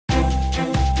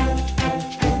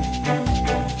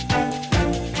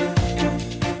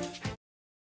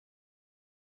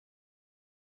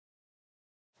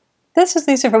This is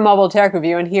Lisa from Mobile Tech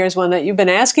Review, and here's one that you've been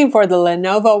asking for, the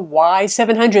Lenovo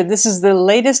Y700. This is the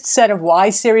latest set of Y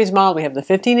series model. We have the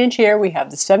 15-inch here, we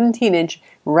have the 17-inch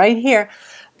right here.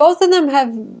 Both of them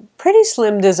have pretty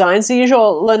slim designs, the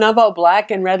usual Lenovo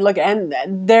black and red look, and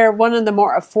they're one of the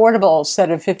more affordable set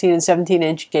of 15 and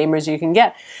 17-inch gamers you can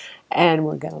get. And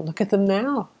we're going to look at them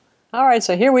now. All right,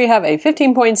 so here we have a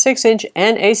 15.6-inch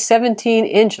and a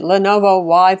 17-inch Lenovo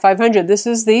Y500. This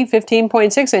is the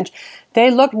 15.6-inch. They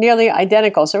look nearly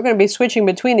identical, so we're going to be switching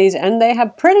between these, and they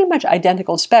have pretty much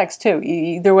identical specs, too.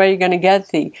 Either way, you're going to get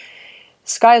the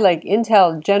Skylake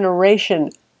Intel Generation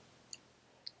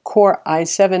Core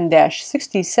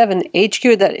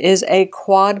i7-67HQ. That is a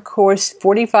quad-core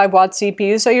 45-watt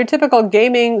CPU, so your typical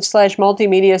gaming slash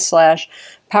multimedia slash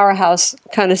powerhouse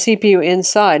kind of CPU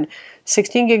inside.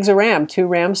 16 gigs of RAM, 2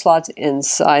 RAM slots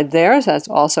inside there, so that's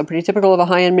also pretty typical of a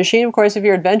high-end machine. Of course, if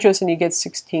you're adventurous and you get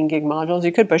 16 gig modules,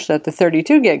 you could push that to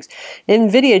 32 gigs.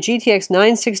 NVIDIA GTX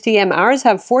 960M, ours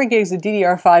have 4 gigs of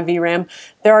DDR5 VRAM.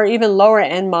 There are even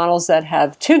lower-end models that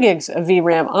have 2 gigs of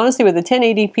VRAM. Honestly, with a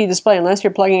 1080p display, unless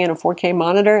you're plugging in a 4K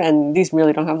monitor, and these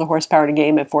really don't have the horsepower to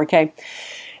game at 4K,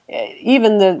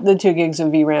 even the 2 gigs of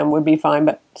VRAM would be fine,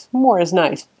 but more is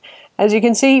nice. As you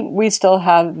can see, we still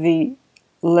have the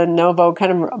Lenovo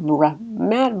kind of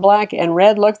matte black and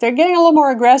red look. They're getting a little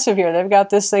more aggressive here. They've got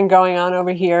this thing going on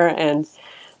over here and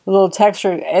a little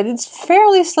texture. And it's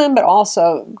fairly slim, but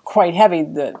also quite heavy.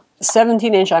 The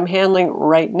 17-inch I'm handling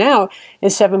right now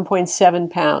is 7.7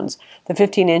 pounds. The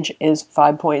 15-inch is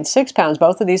 5.6 pounds.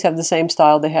 Both of these have the same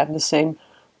style. They have the same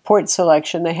port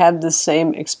selection. They have the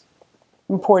same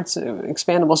ports,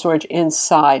 expandable storage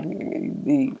inside.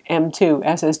 The M.2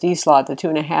 SSD slot, the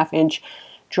 2.5-inch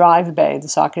drive bay, the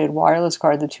socketed wireless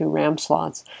card, the 2 RAM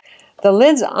slots. The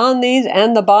lids on these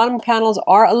and the bottom panels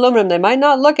are aluminum. They might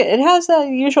not look it has that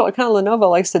usual kind of Lenovo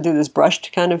likes to do this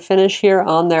brushed kind of finish here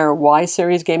on their Y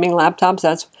series gaming laptops.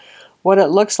 That's what it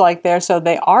looks like there. So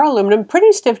they are aluminum,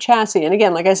 pretty stiff chassis. And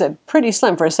again, like I said, pretty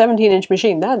slim for a 17-inch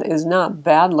machine. That is not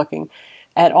bad looking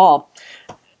at all.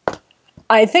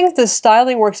 I think the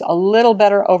styling works a little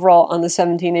better overall on the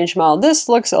 17-inch model. This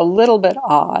looks a little bit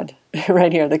odd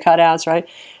right here, the cutouts, right?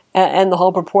 And the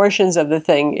whole proportions of the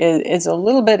thing is a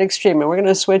little bit extreme. And we're going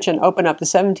to switch and open up the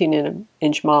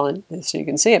 17-inch model so you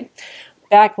can see it.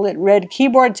 Backlit red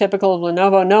keyboard, typical of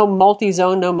Lenovo. No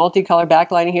multi-zone, no multicolor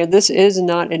backlighting here. This is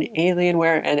not an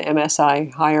Alienware and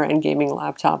MSI higher-end gaming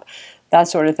laptop, that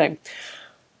sort of thing.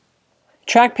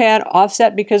 Trackpad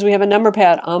offset because we have a number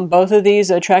pad on both of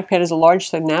these. A trackpad is a large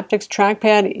Synaptics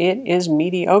trackpad. It is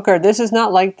mediocre. This is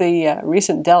not like the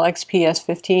recent Dell XPS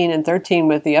 15 and 13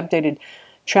 with the updated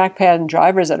trackpad and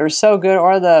drivers that are so good,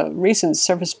 or the recent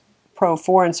Surface Pro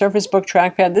 4 and Surface Book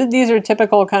trackpad. These are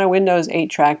typical kind of Windows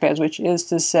 8 trackpads, which is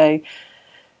to say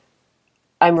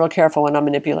I'm real careful when I'm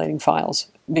manipulating files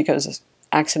because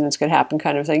accidents could happen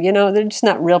kind of thing. You know, they're just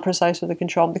not real precise with the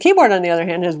control. The keyboard, on the other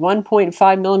hand, has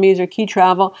 1.5 millimeter key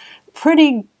travel.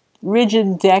 Pretty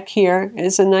rigid deck here.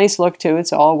 It's a nice look, too.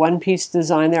 It's all one-piece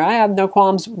design there. I have no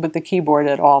qualms with the keyboard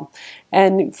at all.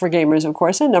 And for gamers, of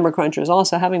course, and number crunchers,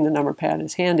 also having the number pad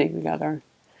is handy. We got our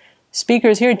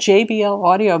speakers here. JBL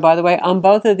audio, by the way, on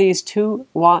both of these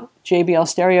 2-watt JBL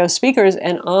stereo speakers.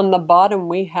 And on the bottom,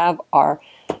 we have our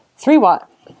 3-watt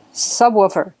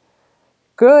subwoofer.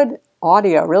 Good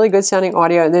audio, really good sounding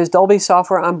audio. There's Dolby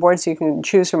software on board, so you can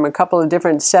choose from a couple of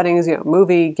different settings, you know,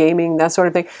 movie, gaming, that sort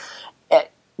of thing.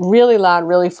 Really loud,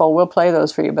 really full. We'll play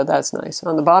those for you, but that's nice.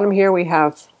 On the bottom here, we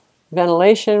have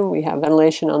ventilation. We have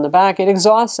ventilation on the back. It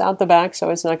exhausts out the back, so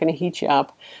it's not going to heat you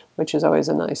up, which is always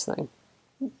a nice thing.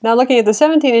 Now, looking at the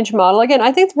 17-inch model, again,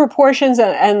 I think the proportions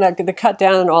and the cut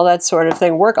down and all that sort of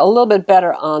thing work a little bit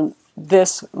better on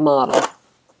this model.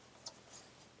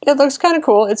 It looks kind of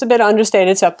cool. It's a bit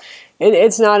understated, so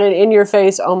it's not an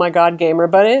in-your-face, oh my god, gamer,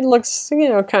 but it looks, you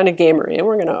know, kind of gamery. And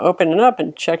we're going to open it up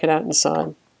and check it out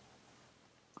inside.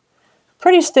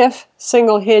 Pretty stiff,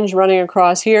 single hinge running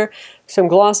across here. Some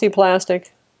glossy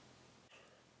plastic.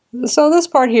 So this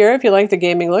part here, if you like the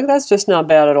gaming look, that's just not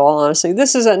bad at all, honestly.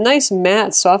 This is a nice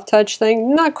matte soft touch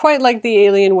thing. Not quite like the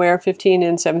Alienware 15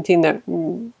 and 17 that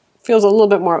feels a little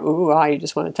bit more, ooh, you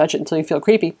just want to touch it until you feel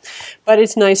creepy. But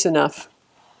it's nice enough.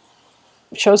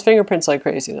 Shows fingerprints like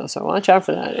crazy though, so watch out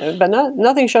for that. But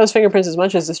nothing shows fingerprints as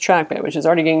much as this trackpad, which is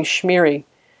already getting schmeary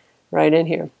right in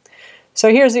here. So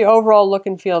here's the overall look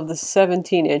and feel of the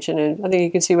 17-inch, and I think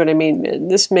you can see what I mean.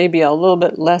 This may be a little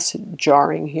bit less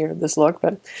jarring here, this look,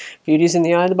 but beauty's in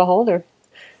the eye of the beholder.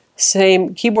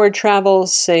 Same keyboard travel,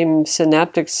 same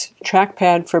Synaptics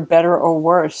trackpad for better or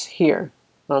worse here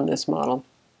on this model.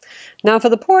 Now for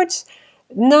the ports,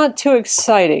 not too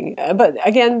exciting. But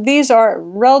again, these are,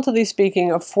 relatively speaking,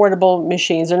 affordable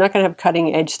machines. They're not going to have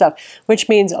cutting-edge stuff, which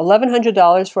means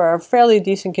 $1,100 for a fairly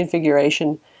decent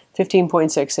configuration,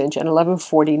 15.6-inch, and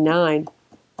 $1,149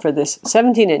 for this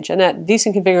 17-inch. And that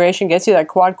decent configuration gets you that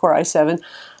quad-core i7.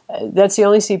 That's the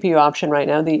only CPU option right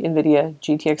now, the NVIDIA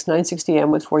GTX 960M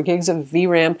with 4 gigs of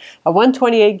VRAM, a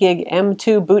 128 gig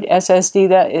M.2 boot SSD.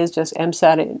 That is just that's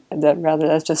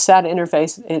just SATA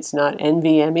interface. It's not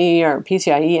NVMe or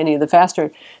PCIe, any of the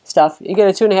faster stuff. You get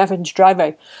a 2.5-inch drive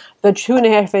bay. The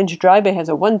 2.5-inch drive bay has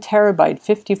a 1 terabyte,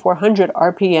 5400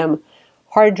 RPM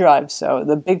hard drive, so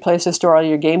the big place to store all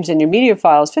your games and your media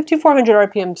files.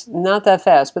 5400 RPM's not that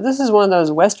fast, but this is one of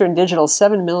those Western Digital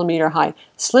 7mm high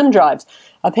slim drives.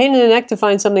 A pain in the neck to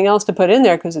find something else to put in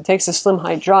there because it takes a slim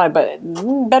height drive, but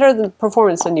better than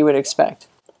performance than you would expect.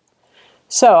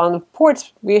 So on the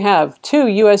ports, we have 2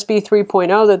 USB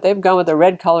 3.0 that they've gone with the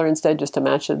red color instead just to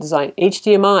match the design.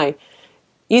 HDMI,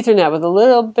 Ethernet with a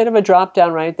little bit of a drop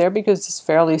down right there because it's a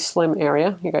fairly slim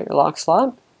area. You got your lock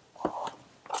slot.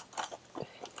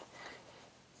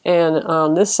 And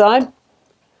on this side,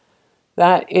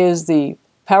 that is the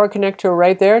power connector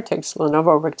right there. It takes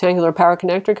Lenovo rectangular power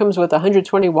connector. Comes with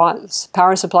 120 watts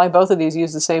power supply. Both of these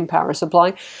use the same power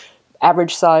supply.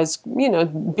 Average size,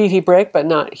 beefy brick, but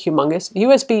not humongous.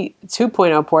 USB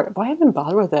 2.0 port. Why even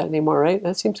bother with that anymore, right?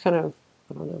 That seems kind of,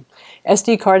 I don't know.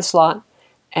 SD card slot.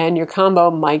 And your combo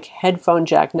mic headphone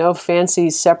jack. No fancy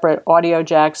separate audio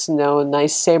jacks. No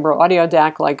nice Sabre audio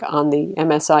DAC like on the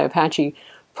MSI Apache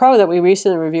Pro that we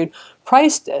recently reviewed,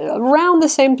 priced around the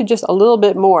same to just a little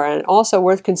bit more, and also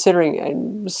worth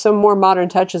considering some more modern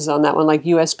touches on that one, like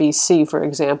USB-C, for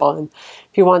example. And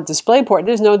if you want DisplayPort,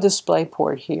 there's no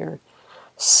DisplayPort here.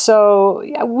 So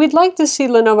yeah, we'd like to see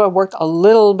Lenovo work a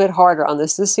little bit harder on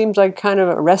this. This seems like kind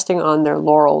of resting on their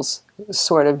laurels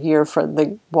sort of here for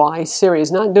the Y series,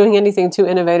 not doing anything too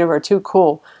innovative or too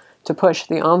cool to push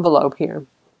the envelope here.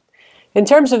 In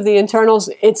terms of the internals,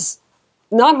 it's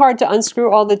not hard to unscrew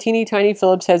all the teeny tiny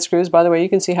Phillips head screws. By the way, you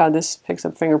can see how this picks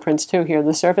up fingerprints too here on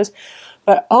the surface.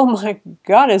 But oh my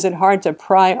God, is it hard to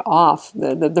pry off.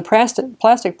 The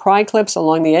plastic pry clips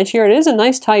along the edge here, it is a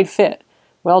nice tight fit.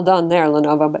 Well done there,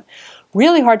 Lenovo. But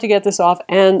really hard to get this off,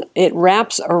 and it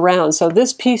wraps around. So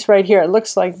this piece right here, it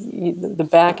looks like the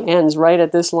back ends right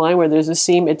at this line where there's a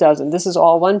seam. It doesn't. This is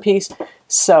all one piece.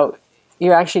 So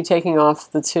you're actually taking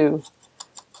off the two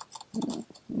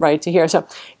right to here. So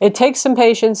it takes some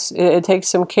patience, it takes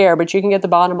some care, but you can get the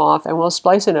bottom off, and we'll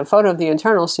splice in a photo of the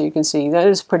internals so you can see that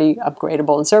is pretty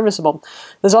upgradable and serviceable.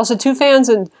 There's also 2 fans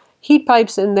and heat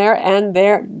pipes in there, and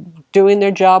they're doing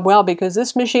their job well because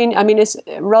this machine, I mean, it's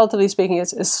relatively speaking,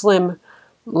 it's a slim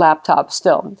laptop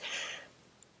still.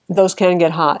 Those can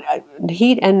get hot.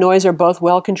 Heat and noise are both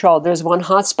well controlled. There's one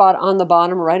hot spot on the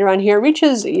bottom right around here. It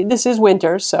reaches, this is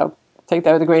winter, so take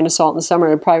that with a grain of salt. In the summer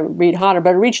it'd probably read hotter,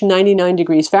 but it reached 99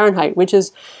 degrees Fahrenheit, which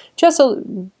is just a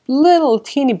little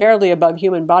teeny barely above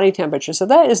human body temperature. So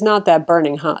that is not that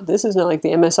burning hot. This is not like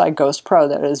the MSI Ghost Pro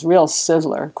that is real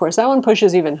sizzler. Of course, that one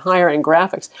pushes even higher in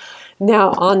graphics.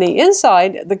 Now on the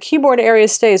inside, the keyboard area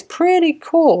stays pretty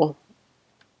cool.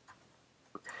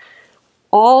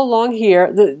 All along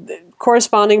here, the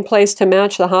corresponding place to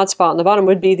match the hot spot on the bottom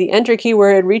would be the enter key,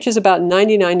 where it reaches about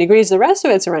 99 degrees. The rest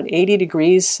of it's around 80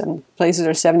 degrees. Some places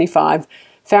are 75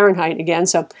 Fahrenheit again,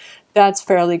 so that's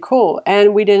fairly cool.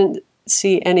 And we didn't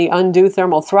see any undue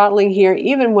thermal throttling here.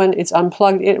 Even when it's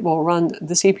unplugged, it will run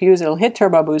the CPUs. It'll hit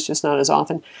turbo boost, just not as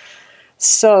often.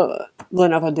 So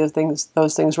Lenovo did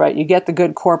those things right. You get the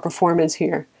good core performance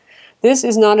here. This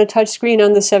is not a touch screen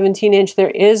on the 17-inch.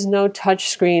 There is no touch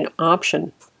screen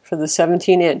option for the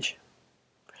 17-inch.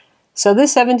 So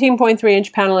this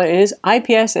 17.3-inch panel is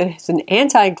IPS. It's an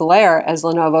anti-glare, as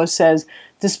Lenovo says,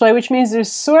 display, which means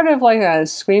there's sort of like a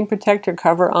screen protector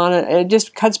cover on it. It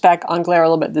just cuts back on glare a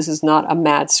little bit. This is not a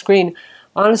matte screen.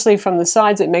 Honestly, from the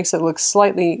sides, it makes it look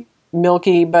slightly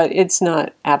milky, but it's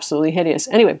not absolutely hideous.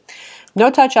 Anyway, no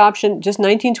touch option, just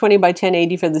 1920 by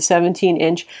 1080 for the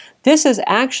 17-inch. This is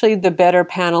actually the better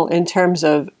panel in terms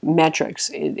of metrics.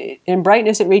 In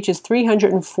brightness, it reaches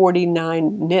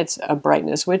 349 nits of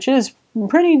brightness, which is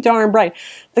pretty darn bright.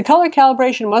 The color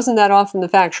calibration wasn't that off from the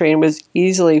factory and was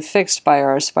easily fixed by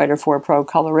our Spider 4 Pro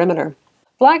colorimeter.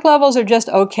 Black levels are just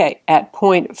okay at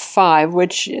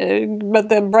 0.5, but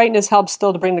the brightness helps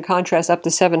still to bring the contrast up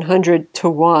to 700 to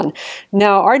 1.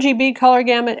 Now, RGB color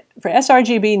gamut, for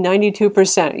sRGB,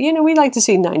 92%. You know, we'd like to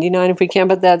see 99 if we can,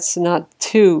 but that's not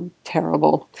too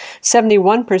terrible.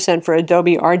 71% for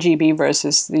Adobe RGB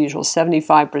versus the usual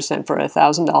 75% for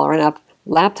 $1,000 and up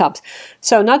laptops.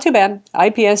 So not too bad.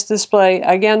 IPS display.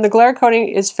 Again, the glare coating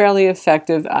is fairly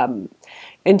effective.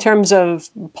 In terms of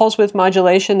pulse width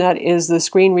modulation, that is the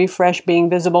screen refresh being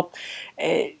visible.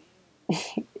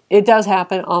 It does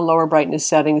happen on lower brightness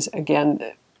settings. Again,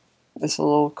 there's a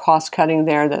little cost cutting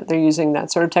there that they're using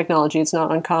that sort of technology. It's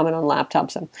not uncommon on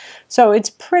laptops. So it's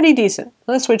pretty decent.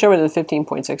 Let's switch over to the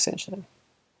 15.6 inch then.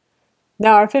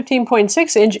 Now our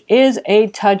 15.6 inch is a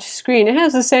touch screen. It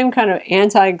has the same kind of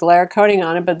anti-glare coating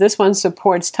on it, but this one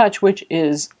supports touch, which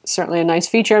is certainly a nice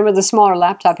feature. And with a smaller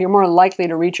laptop, you're more likely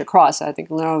to reach across. I think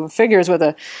Lenovo figures with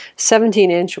a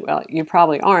 17 inch, well, you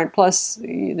probably aren't. Plus,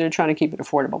 they're trying to keep it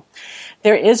affordable.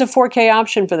 There is a 4K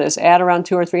option for this. Add around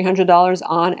 $200 or $300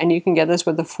 on, and you can get this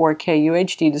with the 4K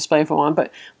UHD display if you want.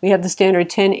 But we have the standard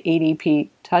 1080p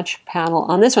touch panel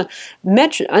on this one.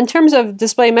 In terms of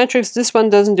display metrics, this one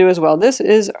doesn't do as well. This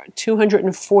is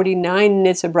 249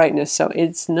 nits of brightness, so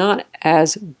it's not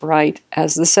as bright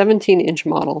as the 17-inch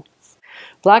model.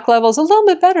 Black level is a little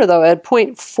bit better, though, at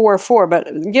 0.44,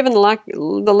 but given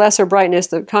the lesser brightness,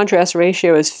 the contrast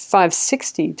ratio is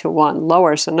 560 to 1,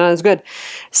 lower, so not as good.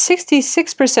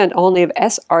 66% only of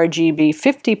sRGB,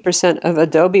 50% of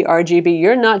Adobe RGB.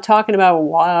 You're not talking about,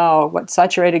 wow, what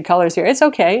saturated colors here. It's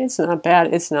okay. It's not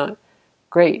bad. It's not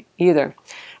great either.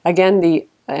 Again, the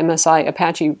MSI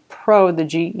Apache Pro, the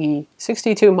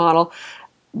GE62 model,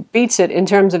 beats it in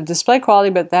terms of display quality,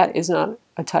 but that is not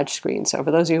a touch screen. So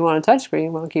for those of you who want a touch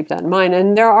screen, well, keep that in mind.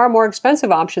 And there are more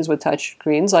expensive options with touch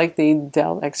screens, like the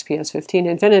Dell XPS 15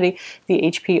 Infinity, the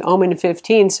HP Omen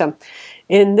 15. So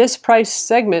in this price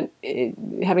segment,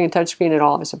 having a touch screen at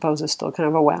all, I suppose, is still kind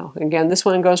of a wow. Again, this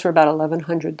one goes for about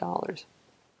 $1,100.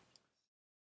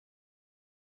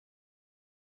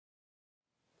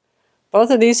 Both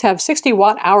of these have 60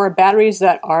 watt-hour batteries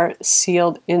that are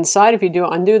sealed inside. If you do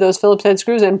undo those Phillips head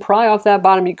screws and pry off that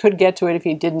bottom, you could get to it if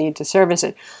you did need to service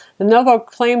it. Lenovo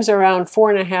claims around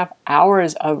 4.5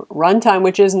 hours of runtime,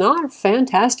 which is not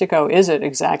fantastico, is it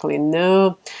exactly?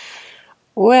 No.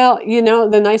 Well, you know,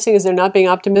 the nice thing is they're not being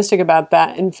optimistic about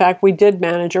that. In fact, we did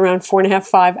manage around 4.5,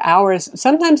 5 hours,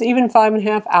 sometimes even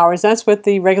 5.5 hours. That's with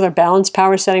the regular balance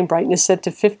power setting, brightness set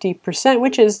to 50%,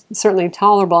 which is certainly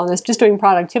tolerable. And it's just doing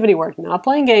productivity work, not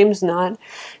playing games, not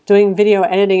doing video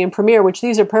editing in Premiere, which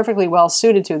these are perfectly well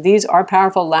suited to. These are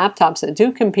powerful laptops that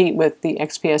do compete with the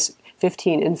XPS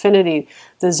 15 Infinity,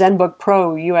 the ZenBook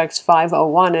Pro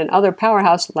UX501, and other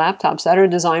powerhouse laptops that are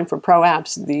designed for pro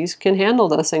apps. These can handle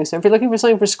those things. So if you're looking for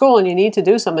something for school and you need to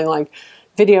do something like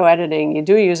video editing, you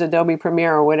do use Adobe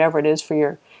Premiere or whatever it is for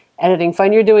your editing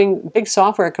fun, you're doing big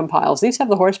software compiles, these have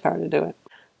the horsepower to do it.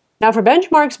 Now for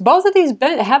benchmarks, both of these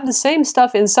have the same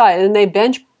stuff inside, and they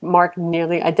benchmark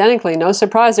nearly identically. No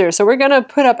surprise there. So we're going to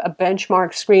put up a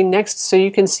benchmark screen next so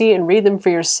you can see and read them for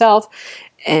yourself,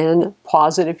 and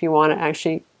pause it if you want to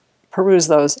actually peruse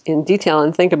those in detail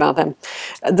and think about them.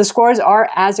 The scores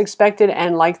are as expected,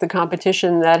 and like the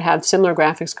competition that have similar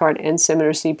graphics card and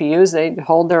similar CPUs, they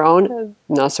hold their own.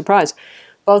 No surprise.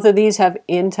 Both of these have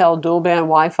Intel dual-band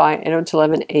Wi-Fi,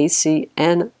 802.11 AC,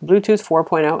 and Bluetooth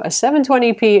 4.0, a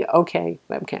 720p OK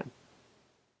webcam.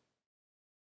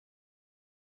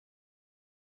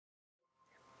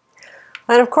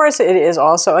 And of course, it is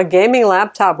also a gaming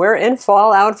laptop. We're in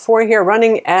Fallout 4 here,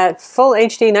 running at full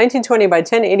HD 1920 by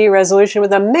 1080 resolution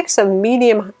with a mix of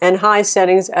medium and high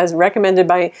settings as recommended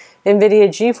by NVIDIA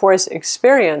GeForce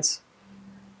Experience.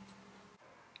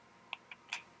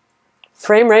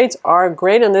 Frame rates are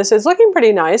great on this. It's looking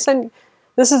pretty nice. And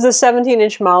this is the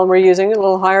 17-inch model we're using, a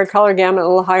little higher color gamut, a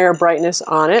little higher brightness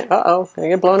on it. Uh-oh, gonna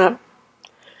get blown up.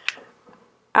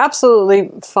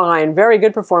 Absolutely fine. Very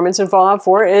good performance in Fallout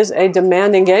 4. Is a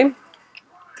demanding game.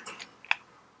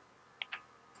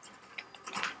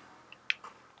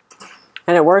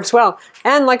 And it works well.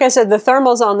 And like I said, the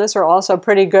thermals on this are also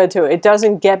pretty good too. It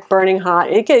doesn't get burning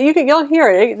hot. You'll hear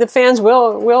it. The fans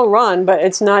will run, but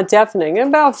it's not deafening.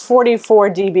 About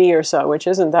 44 dB or so, which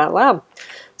isn't that loud.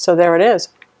 So there it is.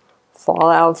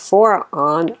 Fallout 4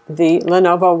 on the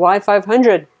Lenovo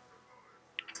Y500.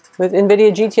 With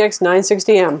NVIDIA GTX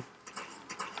 960M.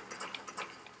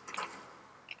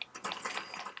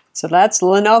 So that's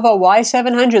Lenovo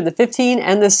Y700, the 15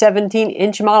 and the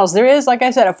 17-inch models. There is, like I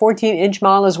said, a 14-inch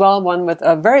model as well, one with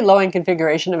a very low-end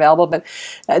configuration available, but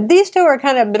these two are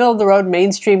kind of middle-of-the-road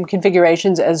mainstream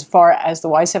configurations as far as the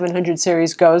Y700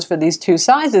 series goes for these two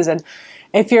sizes. And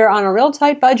if you're on a real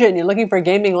tight budget and you're looking for a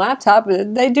gaming laptop,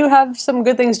 they do have some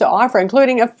good things to offer,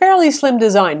 including a fairly slim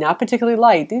design, not particularly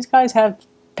light. These guys have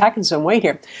packing some weight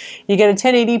here. You get a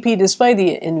 1080p display,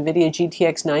 the NVIDIA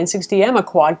GTX 960M, a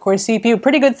quad-core CPU,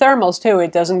 pretty good thermals too.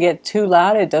 It doesn't get too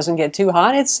loud, it doesn't get too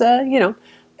hot. It's you know,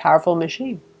 powerful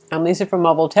machine. I'm Lisa from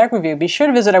Mobile Tech Review. Be sure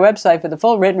to visit our website for the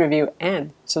full written review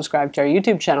and subscribe to our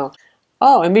YouTube channel.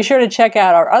 Oh, and be sure to check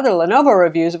out our other Lenovo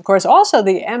reviews. Of course, also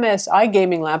the MSI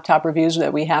gaming laptop reviews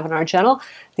that we have on our channel,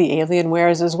 the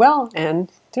Alienwares as well,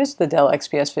 and there's the Dell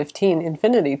XPS 15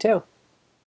 Infinity too.